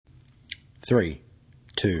3,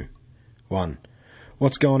 2, 1.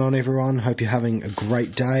 What's going on, everyone? Hope you're having a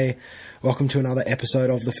great day. Welcome to another episode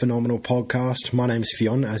of the Finomenal Podcast. My name's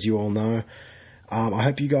Fionn, as you all know. I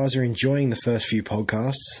hope you guys are enjoying the first few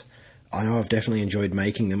podcasts. I know I've definitely enjoyed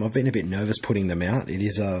making them. I've been a bit nervous putting them out. It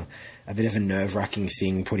is a bit of a nerve-wracking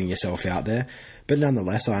thing putting yourself out there. But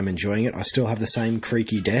nonetheless, I'm enjoying it. I still have the same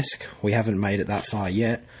creaky desk. We haven't made it that far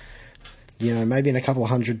yet. You know, maybe in a couple of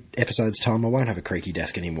hundred episodes' time, I won't have a creaky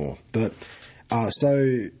desk anymore. But,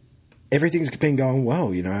 so, everything's been going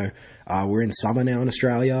well, you know. We're in summer now in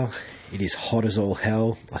Australia. It is hot as all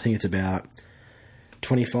hell. I think it's about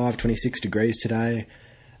 25, 26 degrees today.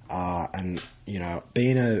 And, you know,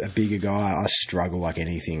 being a bigger guy, I struggle like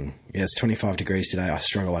anything. Yeah, it's 25 degrees today. I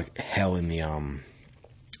struggle like hell in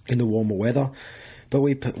the warmer weather. But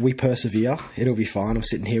we persevere. It'll be fine. I'm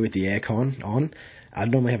sitting here with the aircon on. I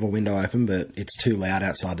normally have a window open, but it's too loud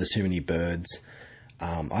outside. There's too many birds.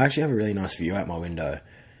 I actually have a really nice view out my window.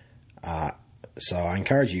 So I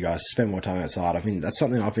encourage you guys to spend more time outside. I mean, that's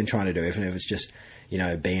something I've been trying to do, even if it's just, you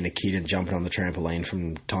know, being a kid and jumping on the trampoline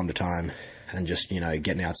from time to time and just, you know,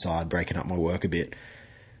 getting outside, breaking up my work a bit.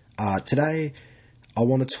 Today, I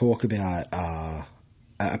want to talk about a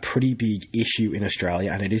pretty big issue in Australia,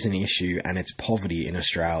 and it is an issue, and it's poverty in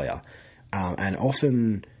Australia. And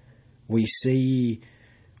often we see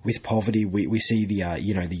with poverty, we see the,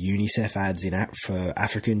 you know, the UNICEF ads for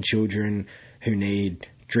African children who need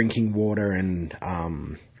drinking water and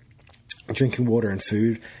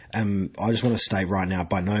food. I just want to state right now,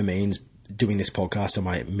 by no means doing this podcast am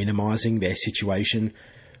I minimizing their situation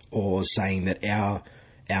or saying that our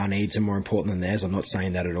needs are more important than theirs. I'm not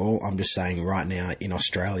saying that at all. I'm just saying right now in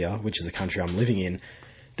Australia, which is the country I'm living in,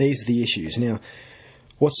 these are the issues. Now,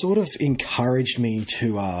 what sort of encouraged me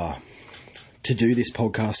to do this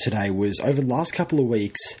podcast today was over the last couple of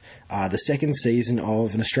weeks, the second season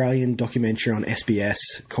of an Australian documentary on SBS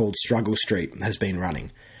called Struggle Street has been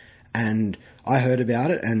running. And I heard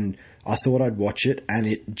about it and I thought I'd watch it, and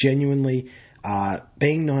it genuinely,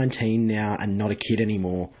 being 19 now and not a kid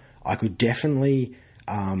anymore, I could definitely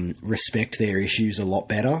respect their issues a lot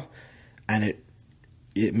better. And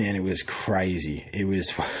it was crazy. It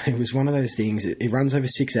was one of those things. It runs over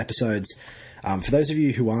 6 episodes. For those of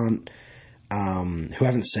you who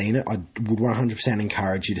haven't seen it, I would 100%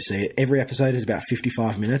 encourage you to see it. Every episode is about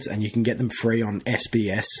 55 minutes, and you can get them free on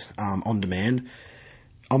SBS on demand.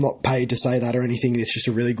 I'm not paid to say that or anything. It's just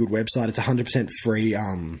a really good website. It's 100% free,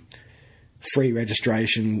 free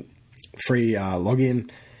registration, free login.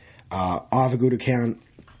 I have a good account.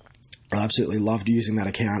 I absolutely loved using that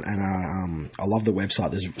account, and I love the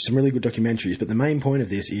website. There's some really good documentaries, but the main point of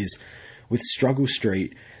this is with Struggle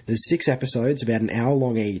Street, there's 6 episodes, about an hour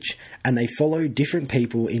long each, and they follow different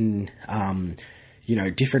people in, you know,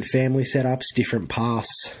 different family setups, different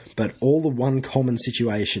pasts, but all the one common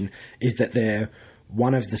situation is that they're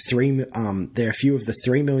a few of the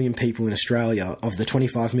 3 million people in Australia, of the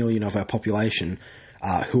 25 million of our population,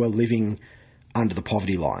 who are living under the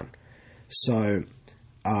poverty line. So,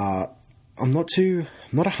 I'm not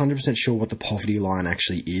 100% sure what the poverty line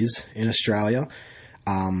actually is in Australia.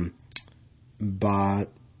 But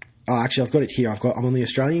actually, I've got it here. I'm on the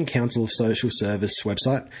Australian Council of Social Service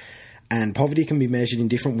website, and poverty can be measured in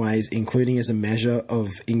different ways, including as a measure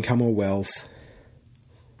of income or wealth,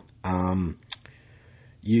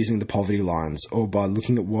 using the poverty lines, or by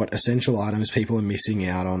looking at what essential items people are missing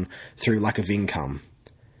out on through lack of income,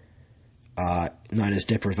 known as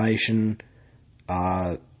deprivation.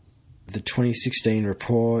 The 2016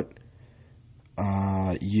 report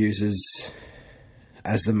uses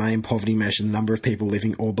as the main poverty measure the number of people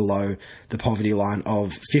living or below the poverty line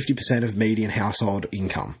of 50% of median household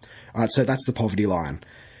income. All right, so that's the poverty line.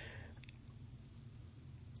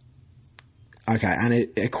 Okay, and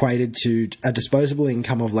it equated to a disposable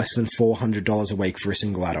income of less than $400 a week for a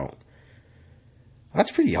single adult. That's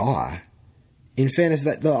pretty high. In fairness,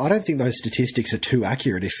 I don't think those statistics are too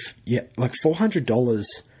accurate. Like $400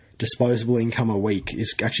 disposable income a week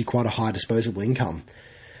is actually quite a high disposable income.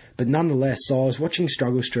 But nonetheless, so I was watching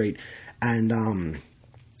Struggle Street, and,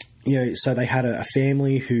 you know, so they had a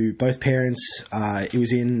family who both parents, it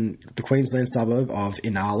was in the Queensland suburb of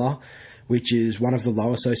Inala, which is one of the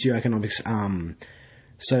lower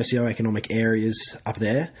socioeconomic areas up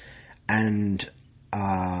there. And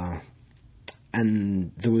I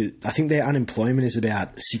think their unemployment is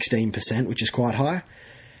about 16%, which is quite high.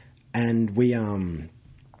 And we had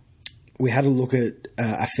a look at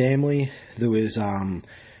a family that was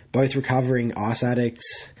both recovering ice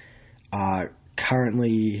addicts,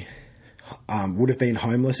 currently would have been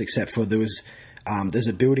homeless, except for there's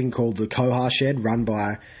a building called the Kohar Shed run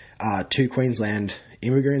by 2 Queensland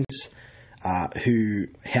immigrants who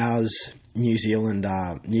house New Zealand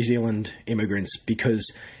immigrants,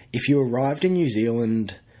 because if you arrived in New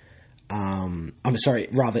Zealand,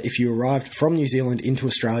 if you arrived from New Zealand into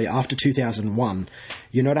Australia after 2001,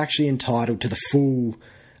 you're not actually entitled to the full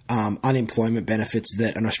unemployment benefits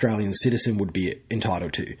that an Australian citizen would be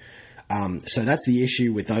entitled to. So that's the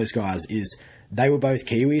issue with those guys, is they were both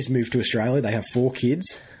Kiwis, moved to Australia. They have 4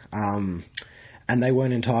 kids, and they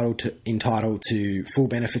weren't entitled to full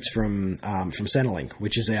benefits from Centrelink,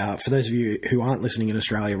 which is for those of you who aren't listening in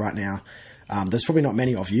Australia right now, there's probably not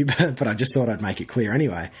many of you, but I just thought I'd make it clear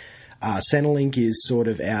anyway. Centrelink is sort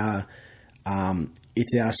of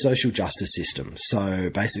it's our social justice system. So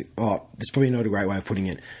that's probably not a great way of putting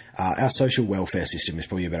it. Our social welfare system is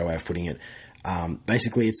probably a better way of putting it.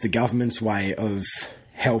 Basically, it's the government's way of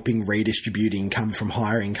helping redistribute income from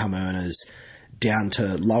higher income earners down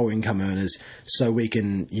to lower income earners, so we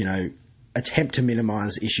can, attempt to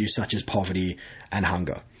minimize issues such as poverty and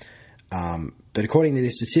hunger. But according to the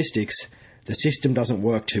statistics, the system doesn't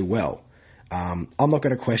work too well. I'm not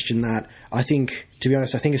going to question that. To be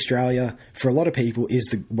honest, I think Australia, for a lot of people,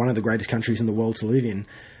 is one of the greatest countries in the world to live in.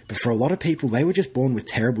 But for a lot of people, they were just born with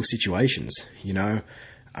terrible situations, I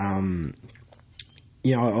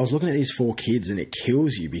was looking at these 4 kids, and it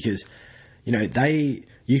kills you because,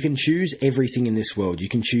 you can choose everything in this world. You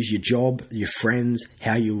can choose your job, your friends,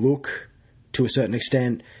 how you look to a certain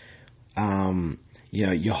extent,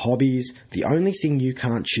 your hobbies. The only thing you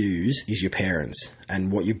can't choose is your parents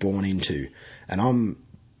and what you're born into. And I'm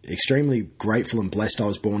extremely grateful and blessed I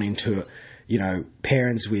was born into,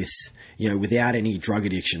 parents with, without any drug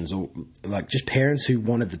addictions, or like just parents who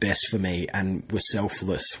wanted the best for me and were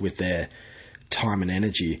selfless with their time and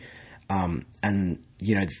energy.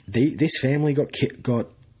 This family got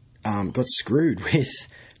screwed with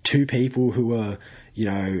 2 people who were,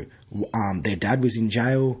 their dad was in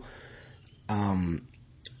jail.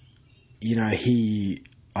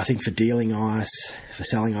 I think for dealing ice, for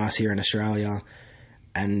selling ice here in Australia.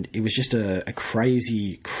 And it was just a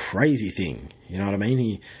crazy, crazy thing. You know what I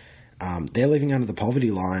mean? They're living under the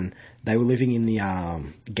poverty line. They were living in the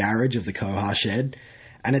garage of the Koha shed.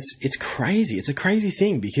 And it's crazy. It's a crazy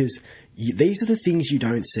thing because these are the things you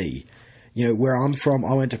don't see. Where I'm from,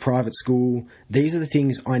 I went to private school. These are the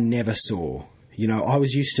things I never saw. I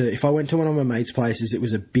was used to, if I went to one of my mates' places, it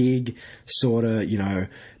was a big sort of,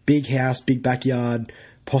 big house, big backyard,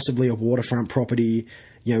 possibly a waterfront property.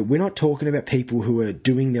 We're not talking about people who are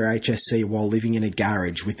doing their HSC while living in a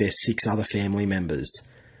garage with their 6 other family members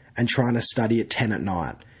and trying to study at 10 at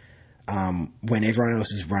night, when everyone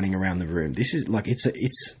else is running around the room. This is like, it's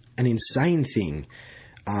an insane thing.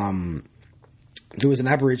 There was an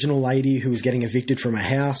Aboriginal lady who was getting evicted from a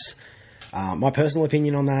house. My personal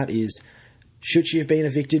opinion on that is, should she have been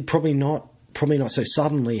evicted? Probably not so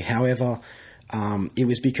suddenly. However, it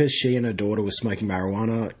was because she and her daughter were smoking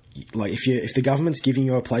marijuana. Like, if the government's giving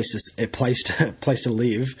you a place to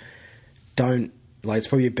live, it's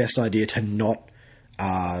probably your best idea to not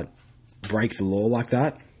break the law like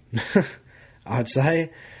that. I'd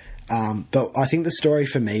say. But I think the story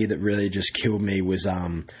for me that really just killed me was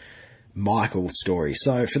Michael's story.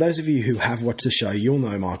 So for those of you who have watched the show, you'll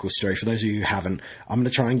know Michael's story. For those of you who haven't, I'm going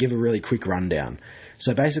to try and give a really quick rundown.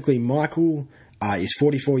 So basically, Michael is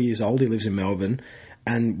 44 years old. He lives in Melbourne.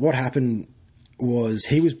 And what happened was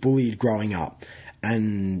he was bullied growing up,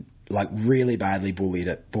 and like really badly bullied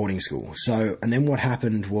at boarding school. So, and then what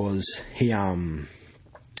happened was he,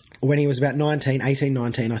 when he was about 19, I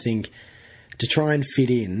think, to try and fit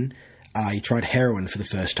in, he tried heroin for the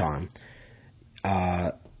first time.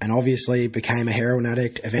 And obviously became a heroin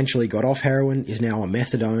addict, eventually got off heroin, is now on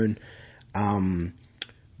methadone.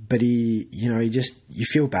 But you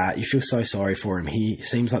feel bad. You feel so sorry for him. He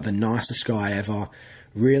seems like the nicest guy ever,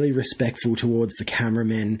 really respectful towards the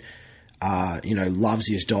cameramen, loves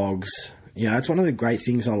his dogs. That's one of the great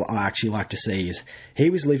things I actually like to see is he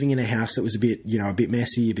was living in a house that was a bit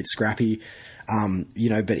messy, a bit scrappy,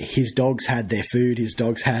 but his dogs had their food. His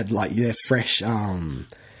dogs had like their fresh,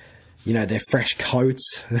 their fresh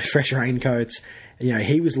coats, their fresh raincoats.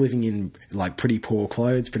 He was living in like pretty poor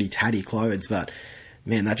clothes, pretty tatty clothes, but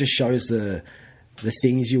man, that just shows the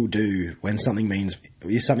things you'll do when something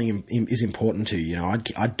is important to you.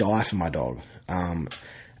 I'd die for my dog.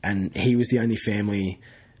 And he was the only family,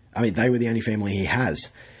 they were the only family he has,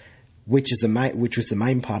 which was the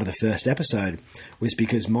main part of the first episode, was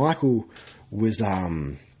because Michael was,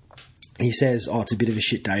 he says, it's a bit of a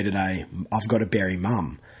shit day today. I've got to bury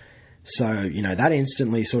mum. So, that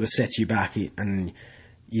instantly sort of sets you back and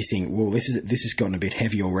you think, well, this has gotten a bit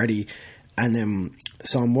heavy already. And then,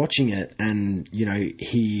 so I'm watching it, and, you know,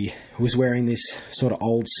 he was wearing this sort of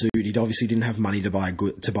old suit. He obviously didn't have money to buy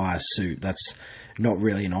a suit. That's not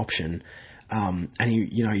really an option. And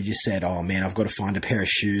he just said, "Oh man, I've got to find a pair of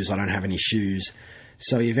shoes. I don't have any shoes."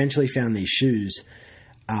 So he eventually found these shoes.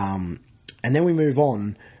 And then we move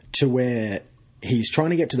on to where he's trying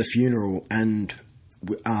to get to the funeral, and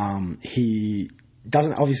he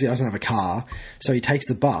doesn't have a car, so he takes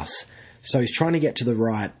the bus. So he's trying to get to the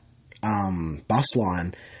right bus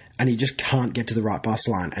line, and he just can't get to the right bus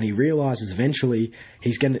line. And he realizes eventually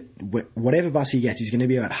whatever bus he gets, he's going to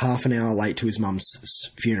be about half an hour late to his mum's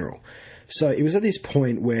funeral. So it was at this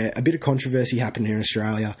point where a bit of controversy happened here in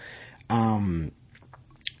Australia.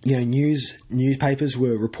 Newspapers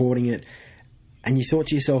were reporting it, and you thought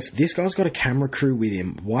to yourself, this guy's got a camera crew with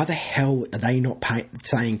him. Why the hell are they not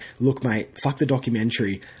saying, "Look, mate, fuck the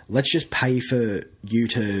documentary. Let's just pay for you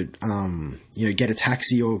to, get a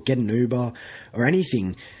taxi or get an Uber or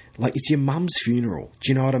anything." Like, it's your mum's funeral. Do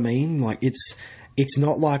you know what I mean? Like, it's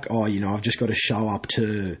not like, "Oh, I've just got to show up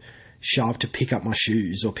to pick up my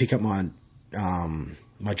shoes or pick up my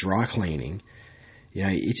dry cleaning."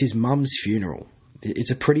 It's his mum's funeral. It's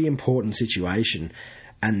a pretty important situation.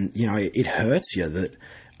 And, it hurts you that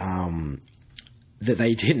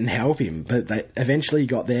they didn't help him. But they eventually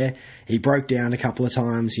got there. He broke down a couple of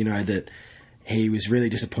times, that he was really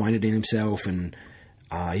disappointed in himself, and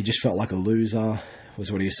he just felt like a loser,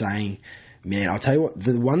 was what he was saying. Man, I'll tell you what,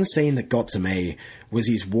 the one scene that got to me was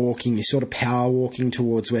he's sort of power walking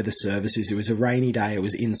towards where the service is. It was a rainy day. It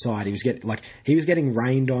was inside. He was getting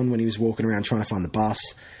rained on when he was walking around trying to find the bus.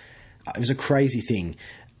 It was a crazy thing.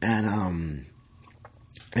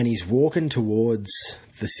 And he's walking towards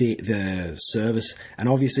the service, and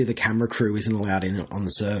obviously the camera crew isn't allowed in on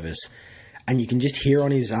the service. And you can just hear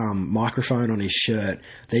on his microphone on his shirt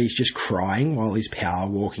that he's just crying while he's power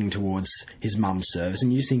walking towards his mum's service.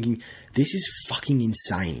 And you're just thinking, this is fucking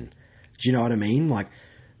insane. Do you know what I mean? Like,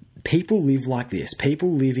 people live like this.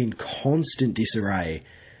 People live in constant disarray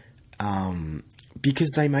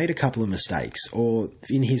because they made a couple of mistakes. Or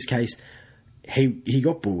in his case, he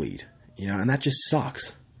got bullied, and that just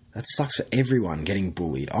sucks. That sucks for everyone, getting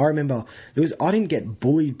bullied. I remember I didn't get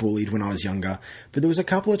bullied when I was younger, but there was a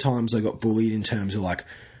couple of times I got bullied in terms of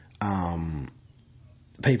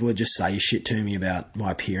people would just say shit to me about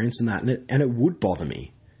my appearance and that, and it would bother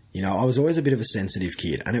me. I was always a bit of a sensitive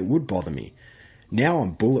kid, and it would bother me. Now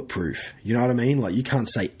I'm bulletproof. You know what I mean? Like, you can't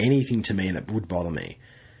say anything to me and it would bother me.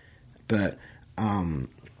 But, and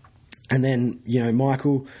then,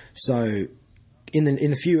 Michael, so in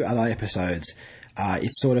the few other episodes,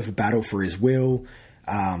 it's sort of a battle for his will.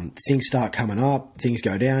 Things start coming up. Things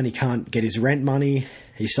go down. He can't get his rent money.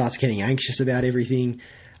 He starts getting anxious about everything.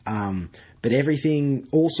 But everything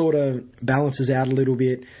all sort of balances out a little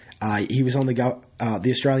bit. He was on the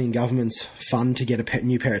Australian government's fund to get a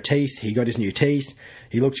new pair of teeth. He got his new teeth.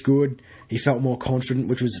 He looked good. He felt more confident,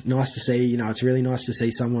 which was nice to see. It's really nice to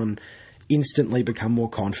see someone instantly become more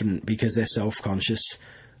confident because they're self-conscious.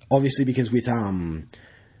 Obviously, because with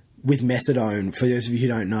methadone, for those of you who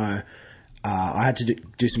don't know, I had to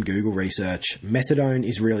do some Google research. Methadone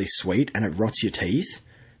is really sweet and it rots your teeth.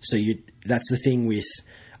 So that's the thing with,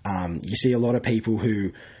 you see a lot of people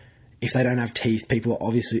who, if they don't have teeth, people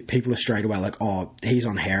are straight away like, "Oh, he's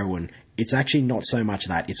on heroin." It's actually not so much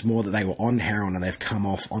that. It's more that they were on heroin and they've come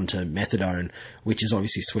off onto methadone, which is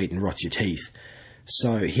obviously sweet and rots your teeth.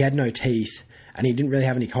 So he had no teeth and he didn't really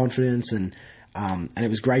have any confidence, and it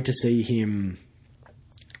was great to see him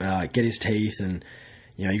get his teeth, and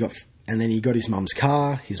then he got his mum's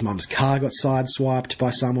car. His mum's car got sideswiped by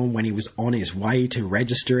someone when he was on his way to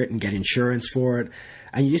register it and get insurance for it.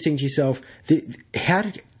 And you just think to yourself,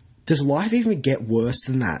 does life even get worse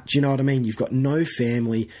than that? Do you know what I mean? You've got no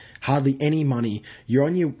family, hardly any money.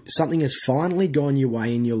 Something has finally gone your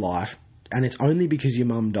way in your life, and it's only because your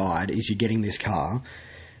mum died is you're getting this car,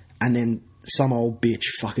 and then some old bitch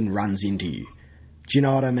fucking runs into you. Do you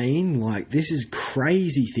know what I mean? Like, this is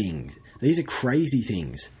crazy things. These are crazy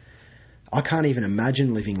things. I can't even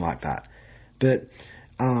imagine living like that. But,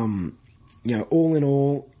 all in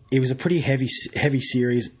all, it was a pretty heavy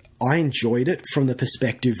series. I enjoyed it from the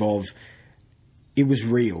perspective of it was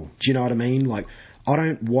real. Do you know what I mean? Like, I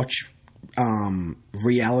don't watch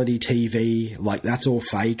reality TV. Like, that's all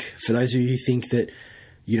fake. For those of you who think that,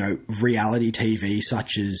 reality TV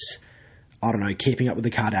such as, I don't know, Keeping Up with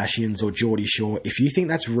the Kardashians or Geordie Shore, if you think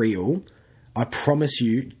that's real, I promise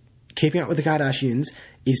you, Keeping Up with the Kardashians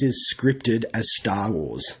is as scripted as Star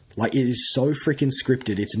Wars. Like, it is so freaking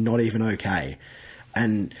scripted, it's not even okay.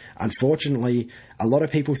 And unfortunately, a lot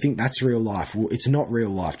of people think that's real life. Well, it's not real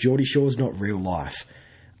life. Geordie Shore's not real life.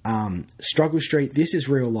 Struggle Street, this is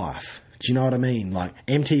real life. Do you know what I mean? Like,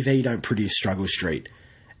 MTV don't produce Struggle Street.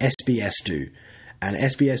 SBS do. And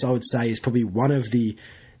SBS, I would say, is probably one of the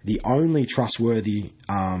only trustworthy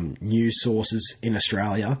news sources in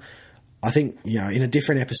Australia. I think, in a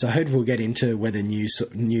different episode, we'll get into whether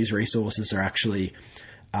news resources are actually,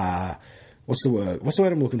 what's the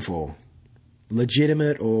word I'm looking for?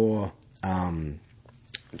 Legitimate or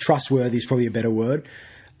trustworthy is probably a better word.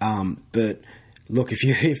 But look,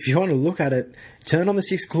 if you want to look at it, turn on the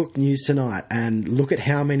 6 o'clock news tonight and look at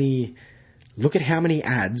how many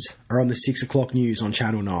ads are on the 6 o'clock news on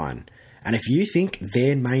Channel 9. And if you think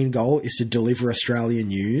their main goal is to deliver Australian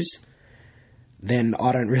news, then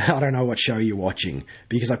I don't know what show you're watching,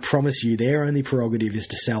 because I promise you their only prerogative is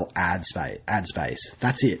to sell ad space.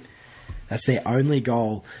 That's it. That's their only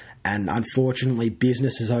goal. And unfortunately,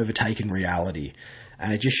 business has overtaken reality,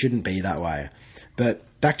 and it just shouldn't be that way. But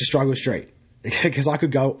back to Struggle Street, because I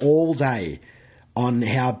could go all day on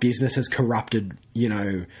how business has corrupted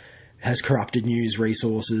news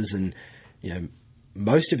resources, and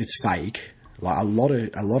most of it's fake. Like a lot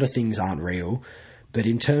of things aren't real. But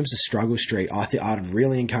in terms of Struggle Street, I'd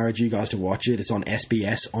really encourage you guys to watch it. It's on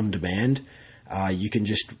SBS on demand. You can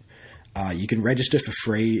register for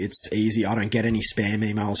free. It's easy. I don't get any spam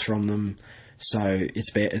emails from them, so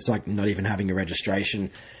it's like not even having a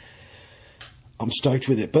registration. I'm stoked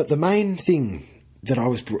with it. But the main thing that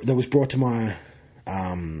was brought to my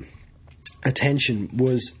attention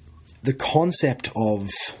was the concept of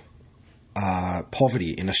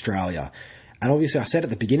poverty in Australia. And obviously, I said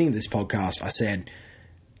at the beginning of this podcast, I said,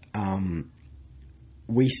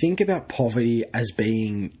 we think about poverty as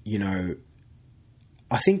being,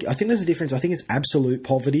 I think there's a difference. I think it's absolute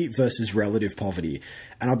poverty versus relative poverty.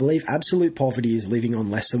 And I believe absolute poverty is living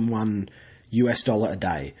on less than $1 a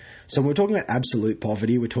day. So when we're talking about absolute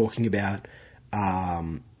poverty, we're talking about,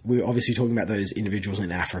 we're obviously talking about those individuals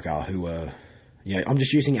in Africa who are, I'm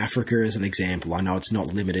just using Africa as an example. I know it's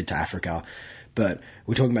not limited to Africa, but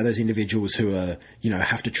we're talking about those individuals who are,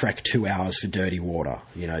 have to trek 2 hours for dirty water.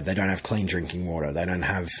 They don't have clean drinking water. They don't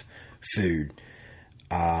have food.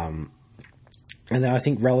 And then I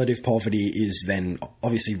think relative poverty is then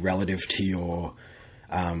obviously relative to your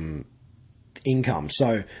income.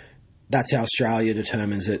 So that's how Australia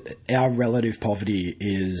determines it. Our relative poverty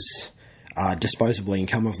is disposable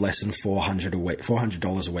income of less than $400 a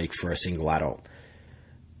week for a single adult.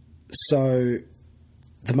 So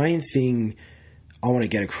the main thing I want to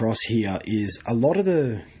get across here is a lot of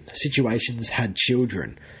the situations had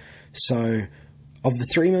children. So of the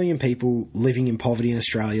 3 million people living in poverty in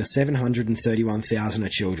Australia, 731,000 are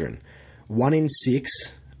children. 1 in 6,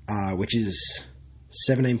 which is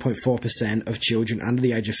 17.4% of children under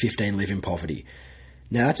the age of 15 live in poverty.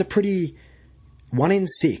 Now that's 1 in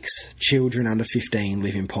 6 children under 15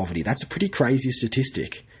 live in poverty. That's a pretty crazy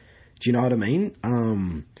statistic. Do you know what I mean?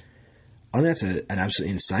 I think that's an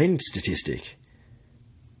absolutely insane statistic.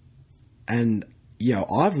 And,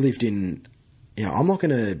 I've lived in, I'm not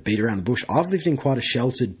going to beat around the bush. I've lived in quite a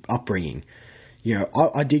sheltered upbringing.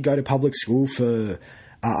 I did go to public school for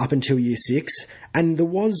up until year 6, and there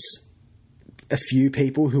was a few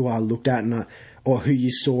people who I looked at or who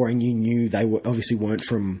you saw and you knew they obviously weren't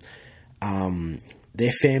from,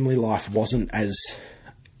 their family life wasn't as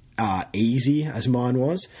easy as mine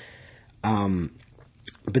was.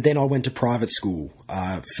 But then I went to private school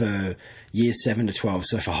for years 7 to 12,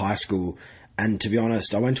 so for high school. And to be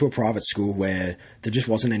honest, I went to a private school where there just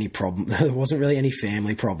wasn't any problem. There wasn't really any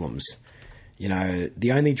family problems.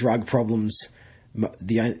 The only drug problems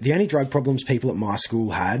people at my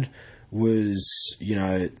school had was,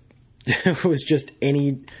 was just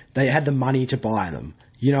they had the money to buy them.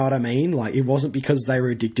 You know what I mean? Like, it wasn't because they were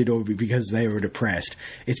addicted or because they were depressed.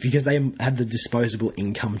 It's because they had the disposable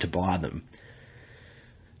income to buy them.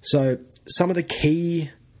 So some of the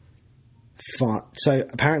key... So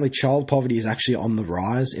apparently child poverty is actually on the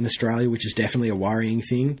rise in Australia, which is definitely a worrying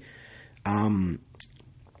thing. The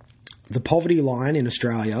poverty line in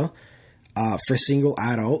Australia for a single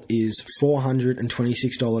adult is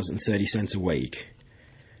 $426.30 a week.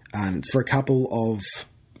 And for a couple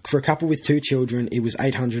with 2 children, it was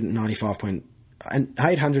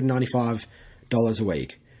 $895 a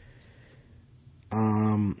week.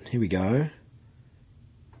 Here we go.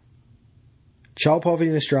 Child poverty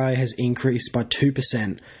in Australia has increased by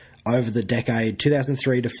 2% over the decade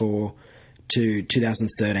 2003-4 to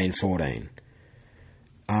 2013-14.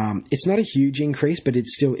 It's not a huge increase, but it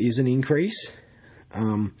still is an increase.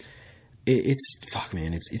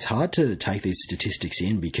 It's hard to take these statistics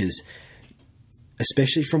in because,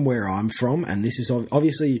 especially from where I'm from, and this is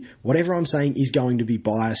obviously whatever I'm saying is going to be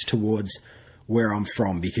biased towards where I'm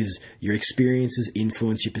from because your experiences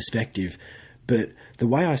influence your perspective. But the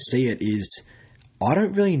way I see it is I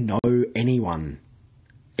don't really know any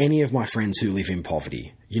of my friends who live in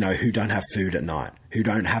poverty, who don't have food at night, who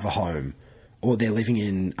don't have a home, or they're living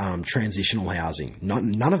in transitional housing.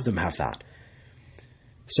 None of them have that.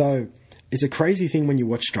 So it's a crazy thing when you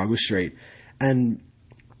watch Struggle Street. And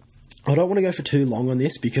I don't want to go for too long on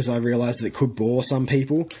this because I realise that it could bore some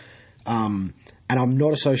people. And I'm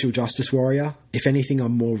not a social justice warrior. If anything,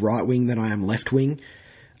 I'm more right-wing than I am left-wing.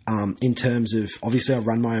 In terms of, obviously I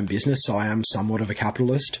run my own business, so I am somewhat of a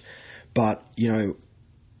capitalist. But,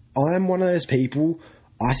 I am one of those people,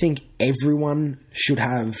 I think everyone should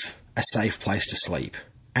have a safe place to sleep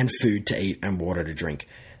and food to eat and water to drink.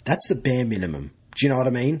 That's the bare minimum. Do you know what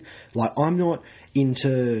I mean? Like, I'm not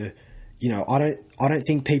into, I don't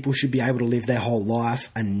think people should be able to live their whole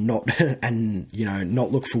life and not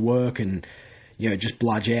look for work and, just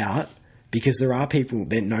bludge out, because there are people,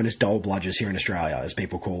 they're known as dole bludgers here in Australia, as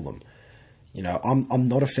people call them. I'm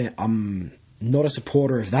not a fan, I'm not a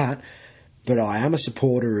supporter of that, but I am a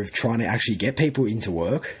supporter of trying to actually get people into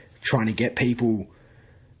work, trying to get people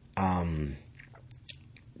to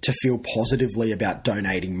feel positively about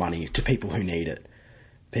donating money to people who need it,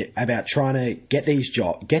 about trying to get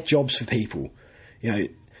get jobs for people. I'd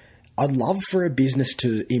love for a business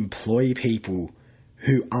to employ people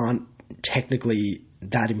who aren't technically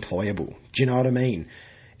that employable. Do you know what I mean?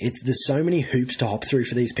 There's so many hoops to hop through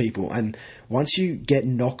for these people, and once you get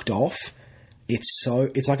knocked off,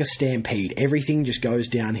 it's like a stampede. Everything just goes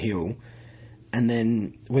downhill, and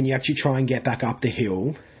then when you actually try and get back up the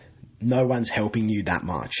hill, no one's helping you that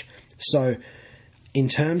much. So in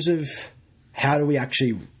terms of how do we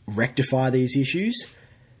actually rectify these issues,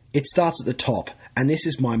 it starts at the top, and this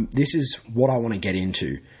is what I want to get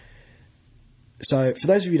into. So for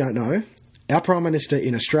those of you who don't know, our Prime Minister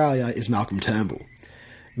in Australia is Malcolm Turnbull.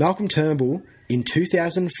 Malcolm Turnbull in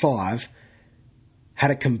 2005 had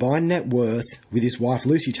a combined net worth with his wife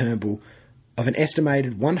Lucy Turnbull of an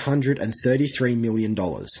estimated $133 million.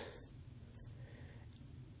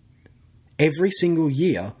 Every single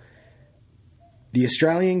year, the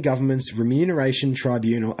Australian government's remuneration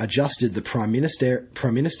tribunal adjusted the prime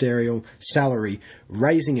ministerial salary,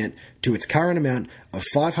 raising it to its current amount of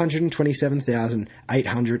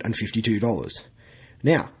 $527,852.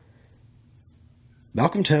 Now,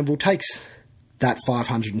 Malcolm Turnbull takes that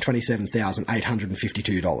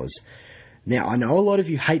 $527,852. Now, I know a lot of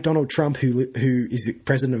you hate Donald Trump, who is the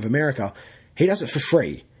president of America. He does it for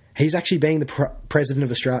free. He's actually being the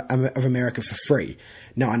president of America for free.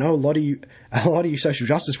 Now, I know a lot of you social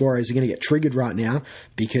justice warriors are going to get triggered right now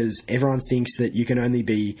because everyone thinks that you can only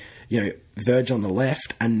be, verge on the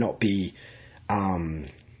left and not be, you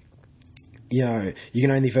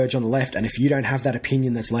can only verge on the left. And if you don't have that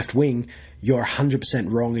opinion that's left wing, you're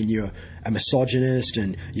 100% wrong, and you're a misogynist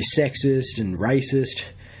and you're sexist and racist.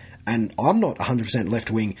 And I'm not 100%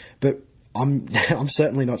 left wing, but I'm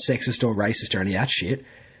certainly not sexist or racist or any of that shit.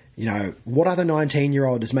 What other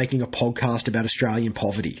 19-year-old is making a podcast about Australian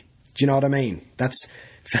poverty? Do you know what I mean? That's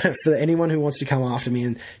for anyone who wants to come after me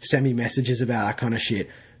and send me messages about that kind of shit.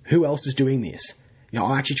 Who else is doing this?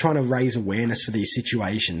 I'm actually trying to raise awareness for these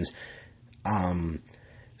situations.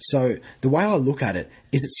 So the way I look at it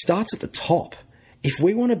is it starts at the top. If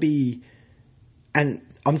we want to be, and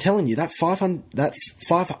I'm telling you that we'll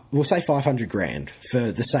say $500,000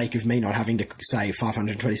 for the sake of me not having to say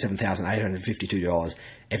 $527,852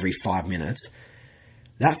 every 5 minutes.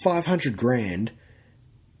 That $500,000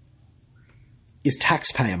 is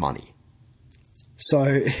taxpayer money.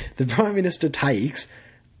 So the Prime Minister takes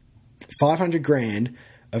 $500,000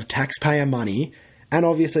 of taxpayer money, and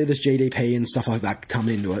obviously there's GDP and stuff like that come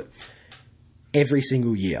into it every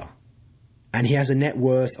single year. And he has a net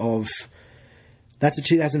worth of, that's a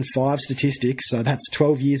 2005 statistic, so that's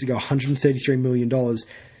 12 years ago, $133 million.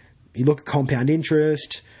 You look at compound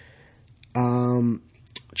interest, trying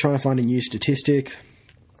to find a new statistic.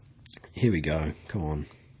 Here we go, come on.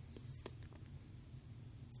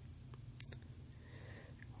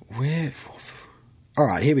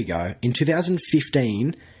 Alright, here we go. In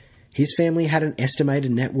 2015, his family had an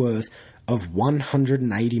estimated net worth of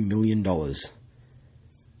 $180 million.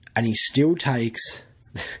 And he still takes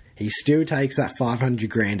that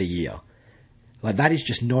 $500,000 a year. Like, that is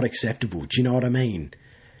just not acceptable. Do you know what I mean?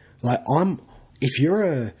 Like, if you're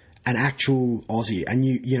an actual Aussie and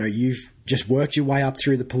you've just worked your way up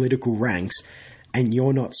through the political ranks and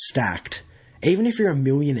you're not stacked, even if you're a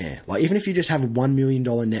millionaire, like even if you just have a $1 million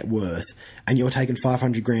net worth and you're taking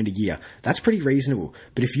 $500,000 a year, that's pretty reasonable.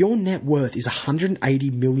 But if your net worth is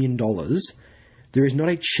 $180 million, There is not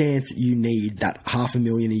a chance that you need that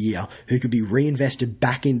 $500,000 a year who could be reinvested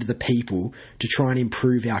back into the people to try and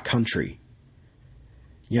improve our country.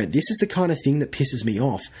 This is the kind of thing that pisses me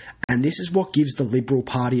off. And this is what gives the Liberal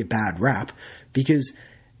Party a bad rap, because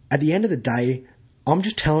at the end of the day, I'm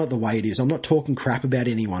just telling it the way it is. I'm not talking crap about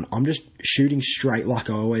anyone. I'm just shooting straight like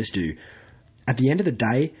I always do. At the end of the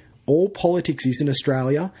day, all politics is in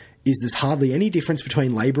Australia is there's hardly any difference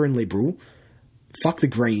between Labor and Liberal. Fuck the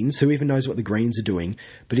Greens. Who even knows what the Greens are doing?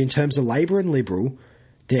 But in terms of Labor and Liberal,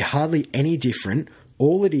 they're hardly any different.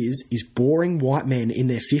 All it is boring white men in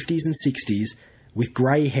their 50s and 60s with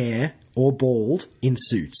grey hair or bald in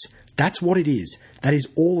suits. That's what it is. That is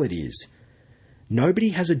all it is. Nobody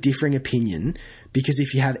has a differing opinion, because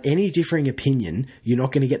if you have any differing opinion, you're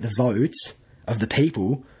not going to get the votes of the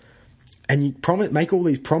people, and you make all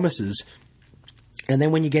these promises, and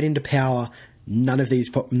then when you get into power, none of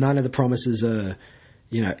the promises are,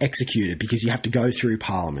 executed, because you have to go through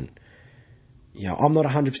Parliament. I'm not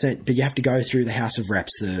 100%, but you have to go through the House of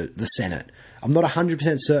Reps, the Senate. I'm not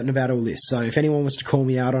 100% certain about all this, so if anyone wants to call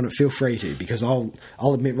me out on it, feel free to, because I'll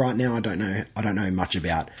admit right now I don't know much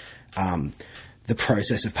about the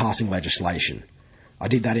process of passing legislation. I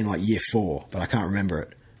did that in year 4, but I can't remember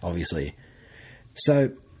it, obviously.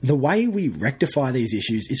 So the way we rectify these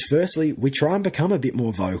issues is, firstly, we try and become a bit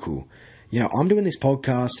more vocal. I'm doing this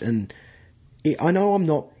podcast, and I know I'm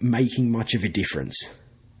not making much of a difference.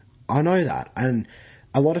 I know that, and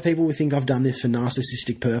a lot of people would think I've done this for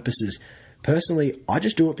narcissistic purposes. Personally, I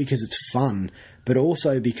just do it because it's fun, but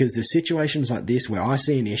also because there's situations like this where I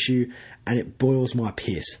see an issue and it boils my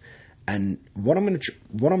piss. And what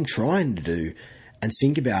I'm trying to do and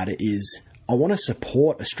think about it is, I want to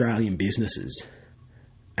support Australian businesses.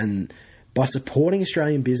 And by supporting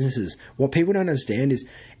Australian businesses, what people don't understand is,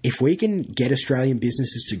 if we can get Australian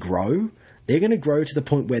businesses to grow, they're going to grow to the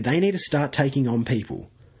point where they need to start taking on people.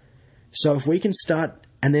 So if we can start,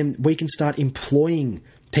 and then we can start employing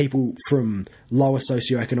people from lower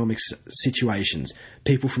socioeconomic situations,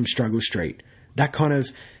 people from Struggle Street, that kind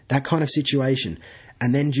of situation.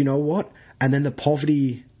 And then, do you know what? And then the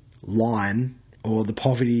poverty line or the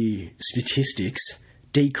poverty statistics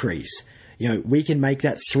decrease. We can make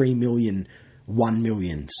that 3 million, 1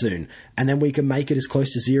 million soon. And then we can make it as close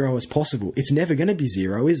to zero as possible. It's never going to be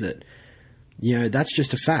zero, is it? That's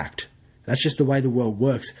just a fact. That's just the way the world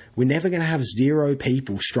works. We're never going to have zero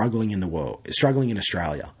people struggling in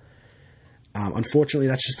Australia. Unfortunately,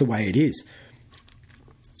 that's just the way it is.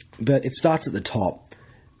 But it starts at the top.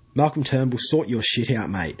 Malcolm Turnbull, sort your shit out,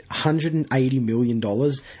 mate. $180 million,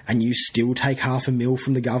 and you still take $500,000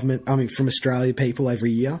 from the government, from Australia people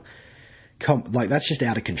every year? That's just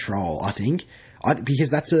out of control, I think.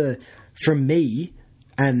 Because from me,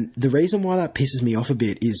 and the reason why that pisses me off a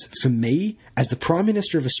bit is, for me, as the Prime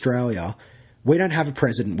Minister of Australia, we don't have a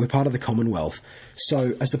president. We're part of the Commonwealth.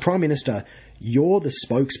 So as the Prime Minister, you're the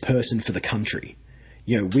spokesperson for the country.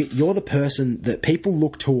 You're the person that people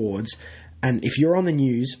look towards, and if you're on the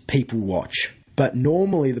news, people watch. But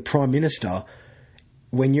normally the Prime Minister,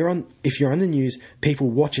 if you're on the news, people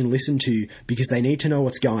watch and listen to you because they need to know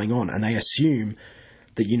what's going on, and they assume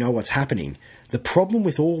that you know what's happening. The problem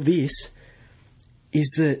with all this is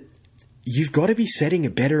that you've got to be setting a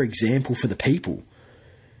better example for the people.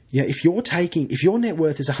 If your net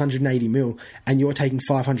worth is 180 mil and you're taking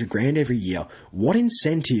 500 grand every year, what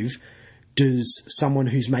incentive does someone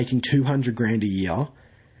who's making 200 grand a year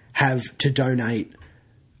have to donate,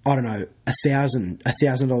 I don't know,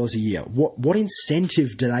 $1,000 a year? What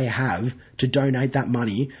incentive do they have to donate that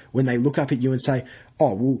money when they look up at you and say,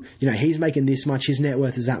 oh, well, he's making this much, his net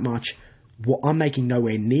worth is that much. Well, I'm making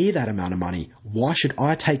nowhere near that amount of money. Why should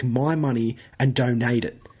I take my money and donate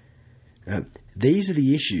it? These are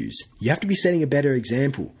the issues. You have to be setting a better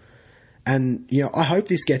example. And, I hope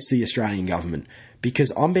this gets the Australian government,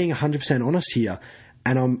 because I'm being 100% honest here,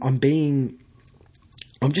 and I'm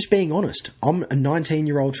just being honest. I'm a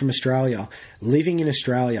 19-year-old from Australia, living in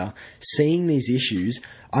Australia, seeing these issues.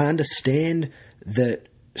 I understand that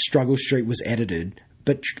Struggle Street was edited,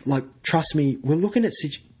 but trust me, we're looking at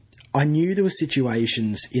I knew there were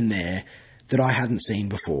situations in there that I hadn't seen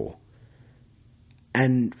before.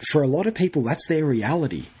 And for a lot of people, that's their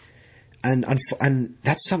reality. And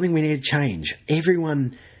that's something we need to change.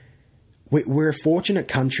 We're a fortunate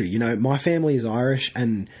country. My family is Irish,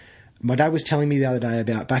 and my dad was telling me the other day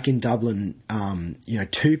about back in Dublin,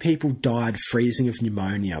 2 people died freezing of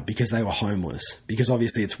pneumonia because they were homeless, because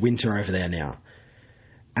obviously it's winter over there now.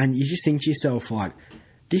 And you just think to yourself,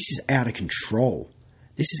 this is out of control.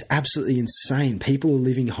 This is absolutely insane. People are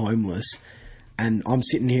living homeless, and I'm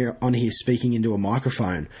sitting here speaking into a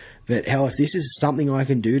microphone. But hell, if this is something I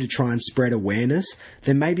can do to try and spread awareness,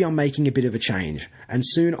 then maybe I'm making a bit of a change. And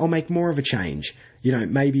soon I'll make more of a change. You know,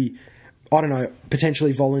 maybe, I don't know,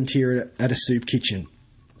 potentially volunteer at a soup kitchen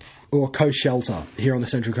or a coast shelter here on the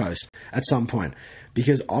Central Coast at some point.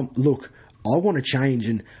 Because, I want to change.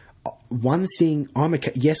 And one thing,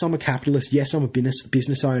 yes, I'm a capitalist. Yes, I'm a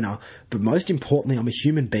business owner. But most importantly, I'm a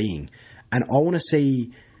human being. And I want to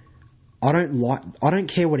see... I don't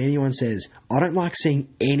care what anyone says. I don't like seeing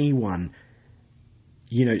anyone,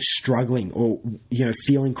 you know, struggling or, you know,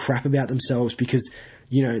 feeling crap about themselves because,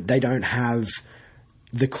 you know, they don't have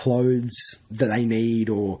the clothes that they need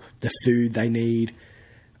or the food they need.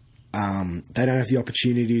 They don't have the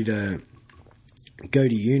opportunity to go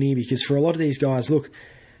to uni because for a lot of these guys, look,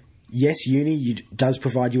 yes, uni does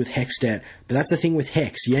provide you with HECS debt, but that's the thing with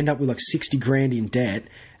HECS. You end up with like 60 grand in debt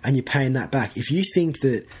and you're paying that back. If you think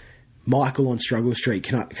that Michael on Struggle Street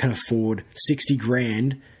can afford 60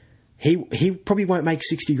 grand, he probably won't make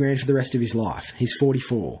 60 grand for the rest of his life. He's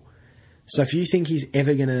 44. So if you think he's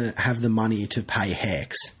ever going to have the money to pay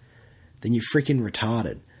HECS, then you're freaking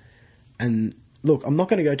retarded. And look, I'm not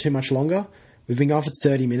going to go too much longer. We've been going for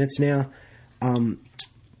 30 minutes now. But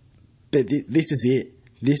this is it.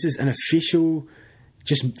 This is an official,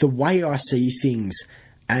 just the way I see things.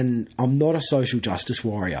 And I'm not a social justice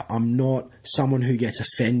warrior. I'm not someone who gets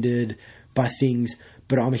offended by things,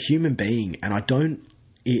 but I'm a human being and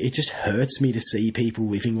it just hurts me to see people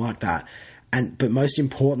living like that. But most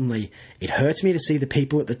importantly, it hurts me to see the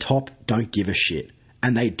people at the top don't give a shit.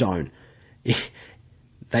 And they don't.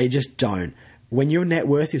 They just don't. When your net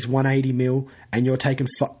worth is 180 mil and you're taking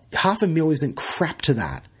half a mil isn't crap to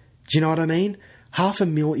that. Do you know what I mean? Half a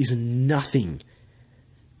mil is nothing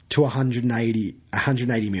to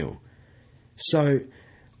 180 mil. So,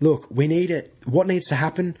 look, what needs to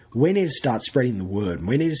happen? We need to start spreading the word.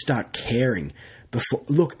 We need to start caring.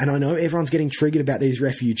 And I know everyone's getting triggered about these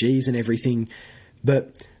refugees and everything,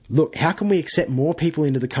 but look, how can we accept more people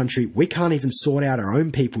into the country? We can't even sort out our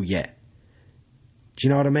own people yet. Do you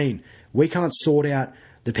know what I mean? We can't sort out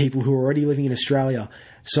the people who are already living in Australia.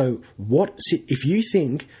 So if you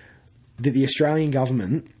think that the Australian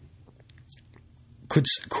government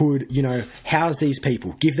could, you know, house these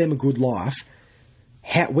people, give them a good life.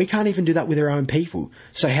 We can't even do that with our own people.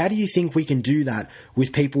 So how do you think we can do that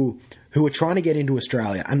with people who are trying to get into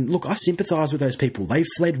Australia? And look, I sympathise with those people. They've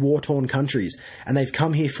fled war-torn countries and they've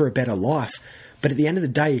come here for a better life. But at the end of the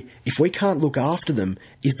day, if we can't look after them,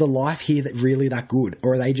 is the life here really that good?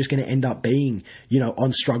 Or are they just going to end up being, you know,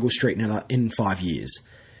 on Struggle Street in 5 years?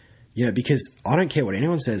 You know, because I don't care what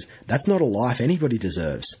anyone says. That's not a life anybody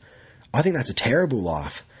deserves. I think that's a terrible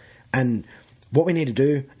life. And what we need to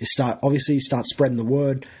do is start spreading the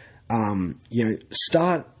word, you know,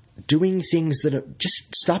 start doing things that are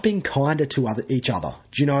just start being kinder to each other.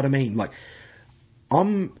 Do you know what I mean? Like,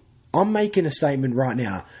 I'm making a statement right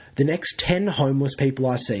now. The next 10 homeless people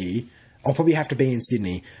I see, I'll probably have to be in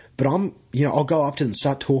Sydney, but I'll go up to them,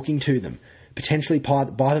 start talking to them, potentially buy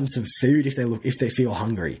them some food if they feel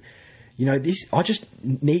hungry. You know,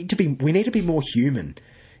 we need to be more human.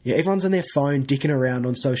 Yeah, everyone's on their phone, dicking around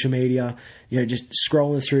on social media, you know, just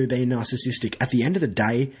scrolling through, being narcissistic. At the end of the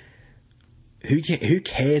day, who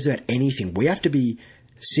cares about anything? We have to be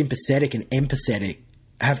sympathetic and empathetic,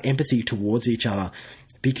 have empathy towards each other,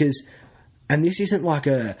 because, and this isn't like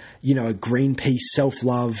a Greenpeace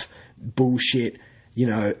self-love bullshit, you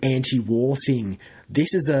know, anti-war thing.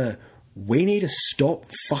 This is we need to stop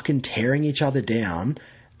fucking tearing each other down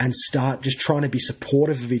and start just trying to be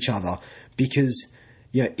supportive of each other, because,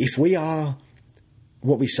 you know, if we are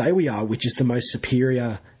what we say we are, which is the most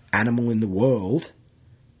superior animal in the world,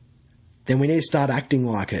 then we need to start acting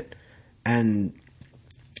like it. And,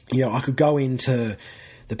 you know, I could go into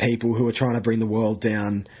the people who are trying to bring the world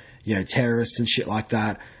down, you know, terrorists and shit like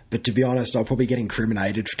that. But to be honest, I'll probably get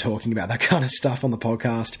incriminated for talking about that kind of stuff on the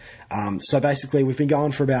podcast. So basically, we've been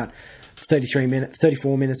going for about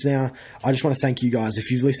 34 minutes now. I just want to thank you guys.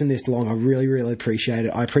 If you've listened this long, I really, really appreciate it.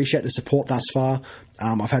 I appreciate the support thus far.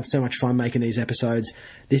 I've had so much fun making these episodes.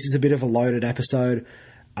 This is a bit of a loaded episode.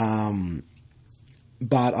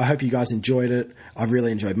 But I hope you guys enjoyed it. I've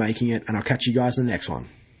really enjoyed making it, and I'll catch you guys in the next one.